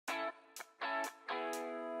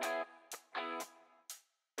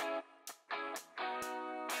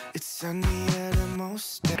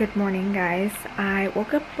Good morning, guys. I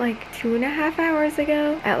woke up like 2.5 hours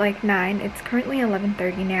ago at like 9. It's currently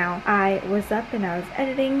 11:30 now. I was up and I was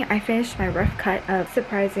editing. I finished my rough cut of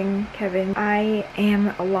surprising Kevin. I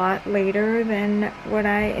am a lot later than what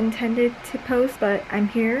I intended to post, but I'm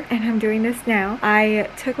here and I'm doing this now. I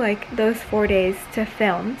took like those 4 days to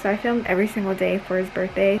film, so I filmed every single day for his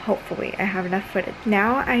birthday. Hopefully I have enough footage.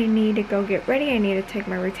 Now I need to go get ready. I need to take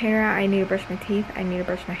my retainer out. I need to brush my teeth. I need to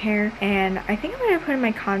brush my hair, and I think I'm gonna put in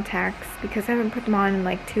my contacts because I haven't put them on in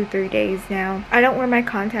like 2-3 days now. I don't wear my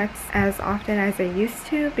contacts as often as I used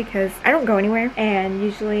to because I don't go anywhere, and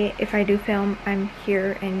usually if I do film, I'm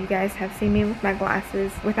here and you guys have seen me with my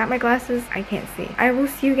glasses. Without my glasses, I can't see. I will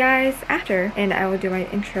see you guys after, and I will do my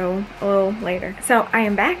intro a little later. So I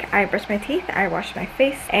am back. I brushed my teeth, I washed my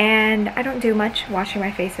face, and I don't do much washing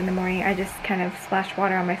my face in the morning. I just kind of splash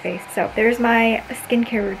water on my face. So there's my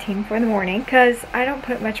skincare routine for the morning because I don't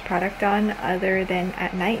put much product on other than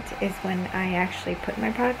at night is when I actually put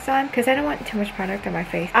my products on, because I don't want too much product on my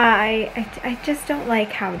face. I just don't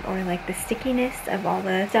like how, or like the stickiness of all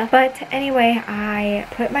the stuff. But anyway, I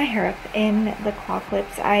put my hair up in the claw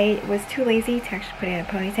clips. I was too lazy to actually put it in a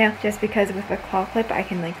ponytail just because with the claw clip I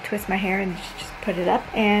can like twist my hair and just put it up,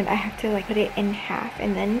 and I have to like put it in half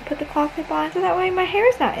and then put the claw clip on so that way my hair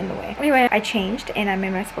is not in the way. Anyway, I changed and I'm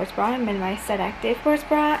in my sports bra. I'm in my Set Active sports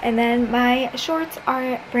bra, and then my shorts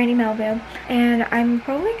are Brandy Melville, and I'm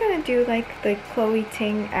probably gonna do like the Chloe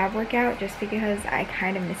Ting ab workout just because I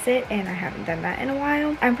kind of miss it and I haven't done that in a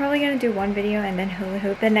while. I'm probably gonna do one video and then hula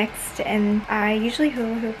hoop the next, and I usually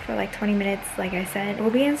hula hoop for like 20 minutes like I said. It will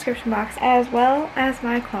be in the description box, as well as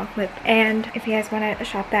my claw clip, and if you guys want to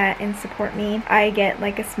shop that and support me, I get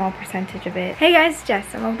like a small percentage of it. Hey guys,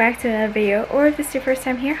 Jess, and welcome back to another video, or if it's your first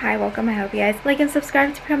time here, hi, welcome. I hope you guys like and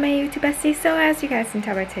subscribe to become my YouTube bestie. So as you guys can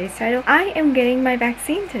tell by today's title, I am getting my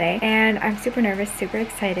vaccine today, and I'm super nervous, super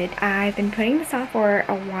excited. I've been putting this off for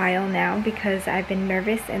a while now because I've been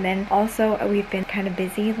nervous, and then also we've been kind of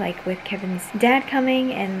busy like with Kevin's dad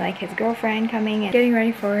coming and like his girlfriend coming and getting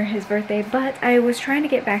ready for his birthday. But I was trying to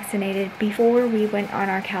get vaccinated before we went on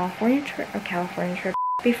our California trip,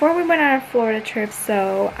 before we went on our Florida trip,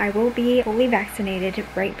 so I will be fully vaccinated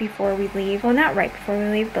right before we leave. Well, not right before we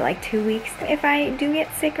leave, but like 2 weeks. If I do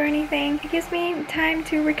get sick or anything, it gives me time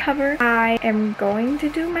to recover. I am going to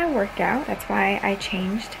do my workout. That's why I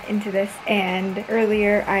changed into this, and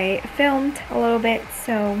earlier I filmed a little bit,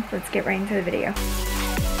 so let's get right into the video.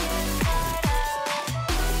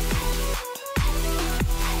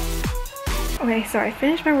 Okay, so I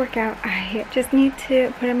finished my workout. I just need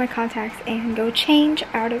to put in my contacts and go change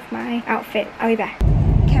out of my outfit. I'll be back.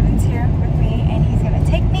 Kevin's here with me, and he's gonna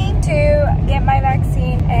take me to get my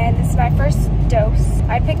vaccine, and this is my first dose.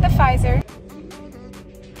 I picked the Pfizer.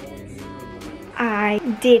 I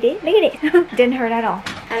did it. Look at it. Didn't hurt at all.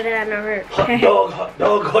 How did I not hurt? Hot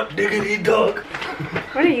dog, hot diggity dog.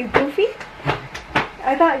 What are you, Goofy?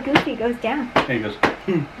 I thought Goofy goes down. There he goes.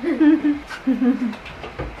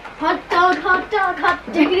 Hot dog,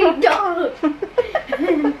 hot diggity dog.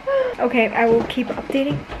 Okay, I will keep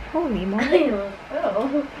updating. Holy moly.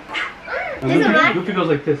 Oh. Goofy goes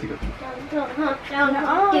like this. He goes. Hot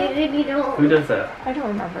dog, diggity dog. Who does that? I don't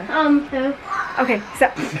remember. Who? Okay,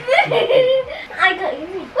 so I got you.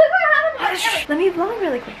 Wait, we're having let me vlog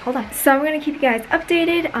really quick. Hold on. So I'm gonna keep you guys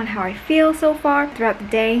updated on how I feel so far throughout the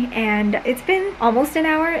day, and it's been almost an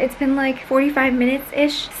hour. It's been like 45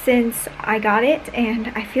 minutes-ish since I got it,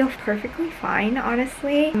 and I feel perfectly fine,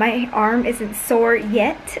 honestly. My arm isn't sore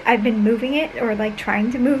yet. I've been moving it, or like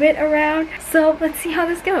trying to move it around. So let's see how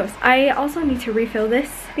this goes. I also need to refill this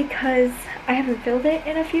because I haven't filled it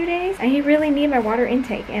in a few days. I really need my water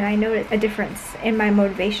intake, and I noticed a difference in my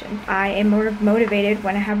motivation. I am more motivated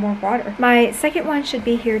when I have more water. My second one should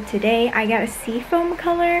be here today. I got a seafoam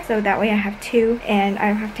color, so that way I have two, and I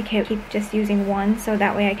don't have to keep just using one, so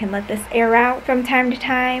that way I can let this air out from time to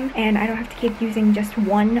time, and I don't have to keep using just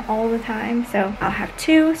one all the time. So I'll have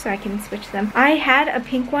two so I can switch them. I had a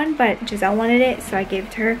pink one, but Giselle wanted it, so I gave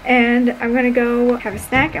it to her. And I'm gonna go have a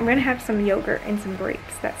snack. I'm gonna have some yogurt and some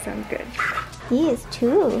grapes. That sounds good. He is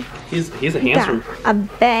too. He's a handsome. A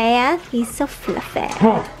bath. He's so fluffy.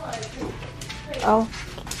 Oh.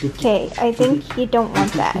 Okay, I think you don't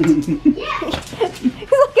want that. He's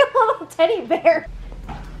like a little teddy bear.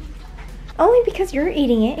 Only because you're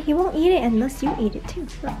eating it. He won't eat it unless you eat it too.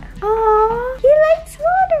 Aww, he likes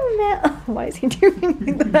watermelon. Why is he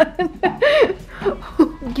doing that?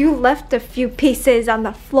 You left a few pieces on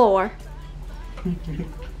the floor.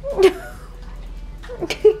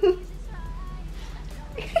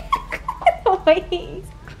 Wait.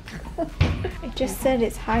 I just said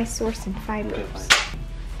it's high source in fibers.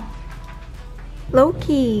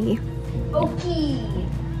 Loki. Okay.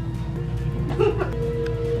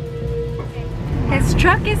 His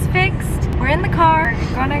truck is fixed. We're in the car.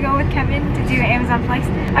 We're gonna go with Kevin to do Amazon Flex.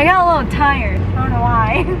 I got a little tired. I don't know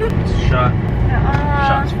why. Shot.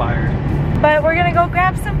 Shots fired. But we're gonna go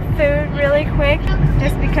grab some food really quick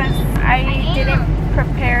just because I didn't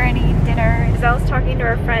prepare any dinner. I was talking to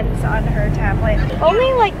her friends on her tablet.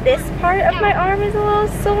 Only like this part of my arm is a little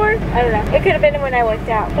sore. I don't know. It could have been when I worked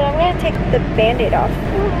out. But I'm gonna take the band-aid off.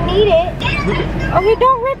 I don't need it. Okay,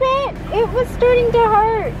 don't rip it. It was starting to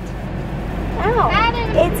hurt. Ow.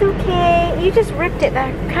 It's okay. You just ripped it.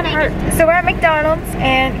 That kind of hurt. So we're at McDonald's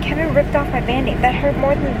and Kevin ripped off my band-aid. That hurt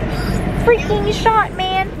more than the freaking shot,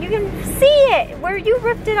 man. You can see it. Where you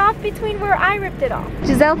ripped it off between where I ripped it off.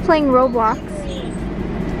 Giselle playing Roblox.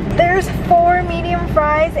 There's 4 medium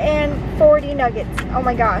fries and 40 nuggets. Oh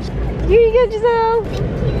my gosh. Here you go,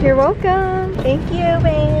 Giselle. You're welcome. Thank you,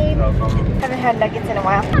 babe. Haven't had nuggets in a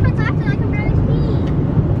while.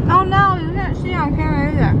 Oh no, you can't see on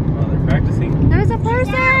camera either. Oh, they're practicing. There's a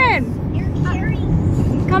person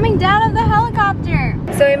coming down of the helicopter.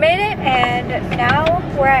 So we made it and now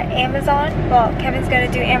we're at Amazon. Well, Kevin's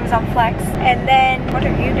gonna do Amazon Flex. And then, what are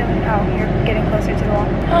you doing? Oh, you're getting closer to the wall.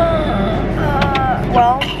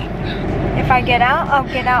 Well, if I get out, I'll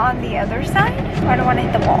get out on the other side. I don't want to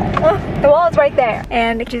hit the wall. The wall is right there.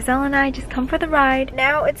 And Giselle and I just come for the ride.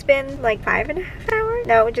 Now it's been like 5.5 hours.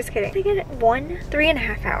 No, just kidding. I get it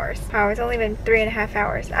 3.5 hours. Oh, it's only been 3.5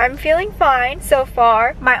 hours. I'm feeling fine so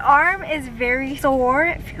far. My arm is very sore.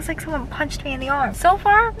 It feels like someone punched me in the arm. So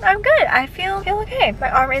far, I'm good. I feel okay. My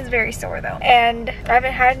arm is very sore though. And I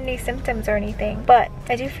haven't had any symptoms or anything, but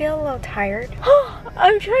I do feel a little tired.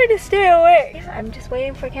 I'm trying to stay awake. I'm just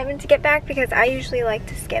waiting for Kevin to get back because I usually like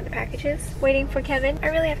to scan the packages. Waiting for Kevin. I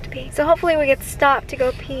really have to pee. So hopefully we get stopped to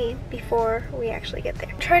go pee before we actually get there.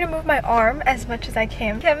 I'm trying to move my arm as much as I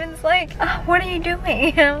can. Kevin's like, oh, what are you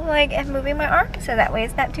doing? And I'm like, I'm moving my arm so that way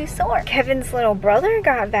it's not too sore. Kevin's little brother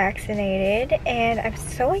got vaccinated and I'm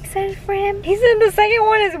so excited for him. He said the second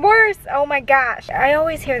one is worse. Oh my gosh. I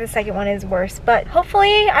always hear the second one is worse, but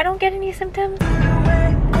hopefully I don't get any symptoms.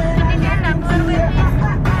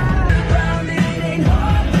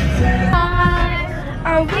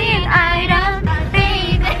 Are we an item?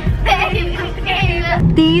 Baby,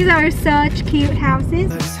 baby. These are such cute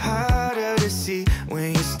houses.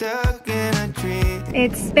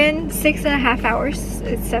 It's been 6.5 hours.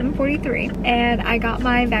 It's 7:43 and I got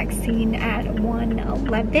my vaccine at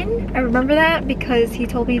 1:11. I remember that because he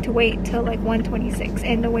told me to wait till like 1:26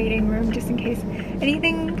 in the waiting room just in case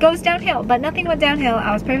anything goes downhill, but nothing went downhill.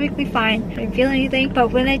 I was perfectly fine. I didn't feel anything,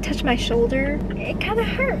 but when I touch my shoulder, it kind of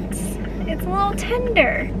hurts. It's a little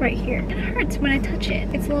tender right here. It hurts when I touch it.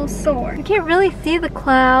 It's a little sore. You can't really see the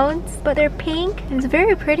clouds, but they're pink. It's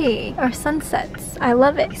very pretty. Our sunsets. I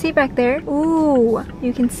love it. See back there? Ooh,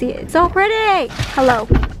 you can see it. So pretty. Hello.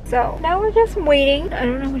 So now we're just waiting. I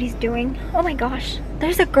don't know what he's doing. Oh my gosh.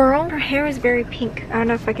 There's a girl. Her hair is very pink. I don't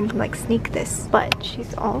know if I can like sneak this, but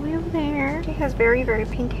she's all the way over there. She has very, very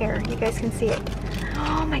pink hair. You guys can see it.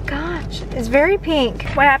 Oh my gosh. It's very pink.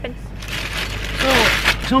 What happened? Oh.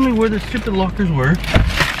 Tell me where the stupid lockers were,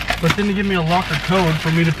 but then they give me a locker code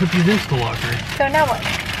for me to put these into the locker. So now what?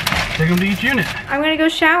 Take them to each unit. I'm gonna go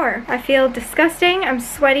shower. I feel disgusting. I'm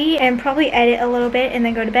sweaty and probably edit a little bit and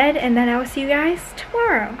then go to bed, and then I will see you guys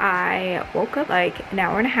tomorrow. I woke up like an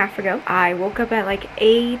hour and a half ago. I woke up at like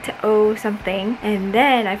 8:00 something and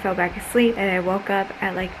then I fell back asleep and I woke up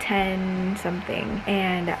at like 10 something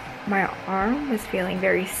and my arm was feeling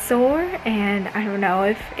very sore, and I don't know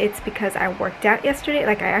if it's because I worked out yesterday.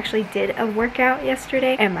 Like I actually did a workout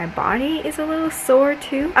yesterday and my body is a little sore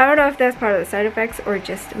too. I don't know if that's part of the side effects or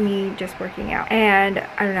just me just working out, and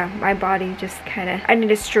I don't know, my body just kind of, I need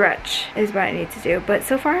to stretch is what I need to do. But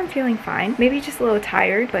so far I'm feeling fine, maybe just a little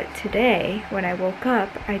tired. But today when I woke up,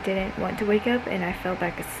 I didn't want to wake up and I fell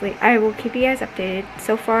back asleep. I will keep you guys updated.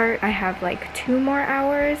 So far I have like 2 more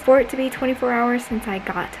hours for it to be 24 hours since I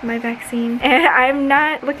got my vaccine, and I'm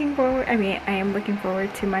not looking forward, I mean I am looking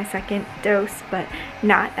forward to my second dose, but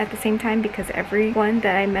not at the same time, because everyone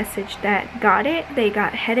that I messaged that got it, they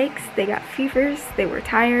got headaches, they got fevers, they were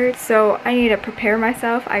tired. So I need to prepare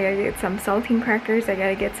myself. I gotta get some saltine crackers, I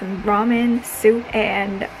gotta get some ramen soup,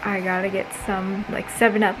 and I gotta get some like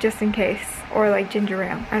 7-Up just in case. or like ginger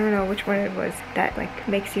ale. I don't know which one it was that like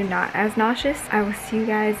makes you not as nauseous. I will see you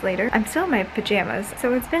guys later. I'm still in my pajamas,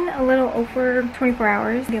 so it's been a little over 24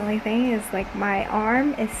 hours. The only thing is like my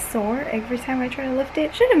arm is sore every time I try to lift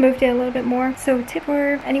it. Should have moved it a little bit more. So tip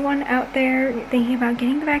for anyone out there thinking about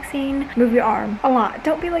getting the vaccine, move your arm a lot.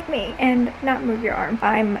 Don't be like me and not move your arm.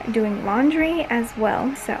 I'm doing laundry as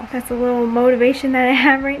well, so that's a little motivation that I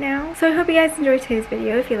have right now. So I hope you guys enjoyed today's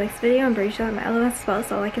video. If you liked this video, I'm pretty sure my LOS as well,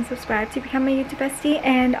 so like and subscribe to become my YouTube bestie,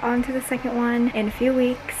 and on to the second one in a few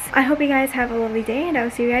weeks. I hope you guys have a lovely day, and I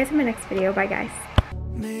will see you guys in my next video. Bye guys.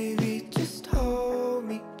 Maybe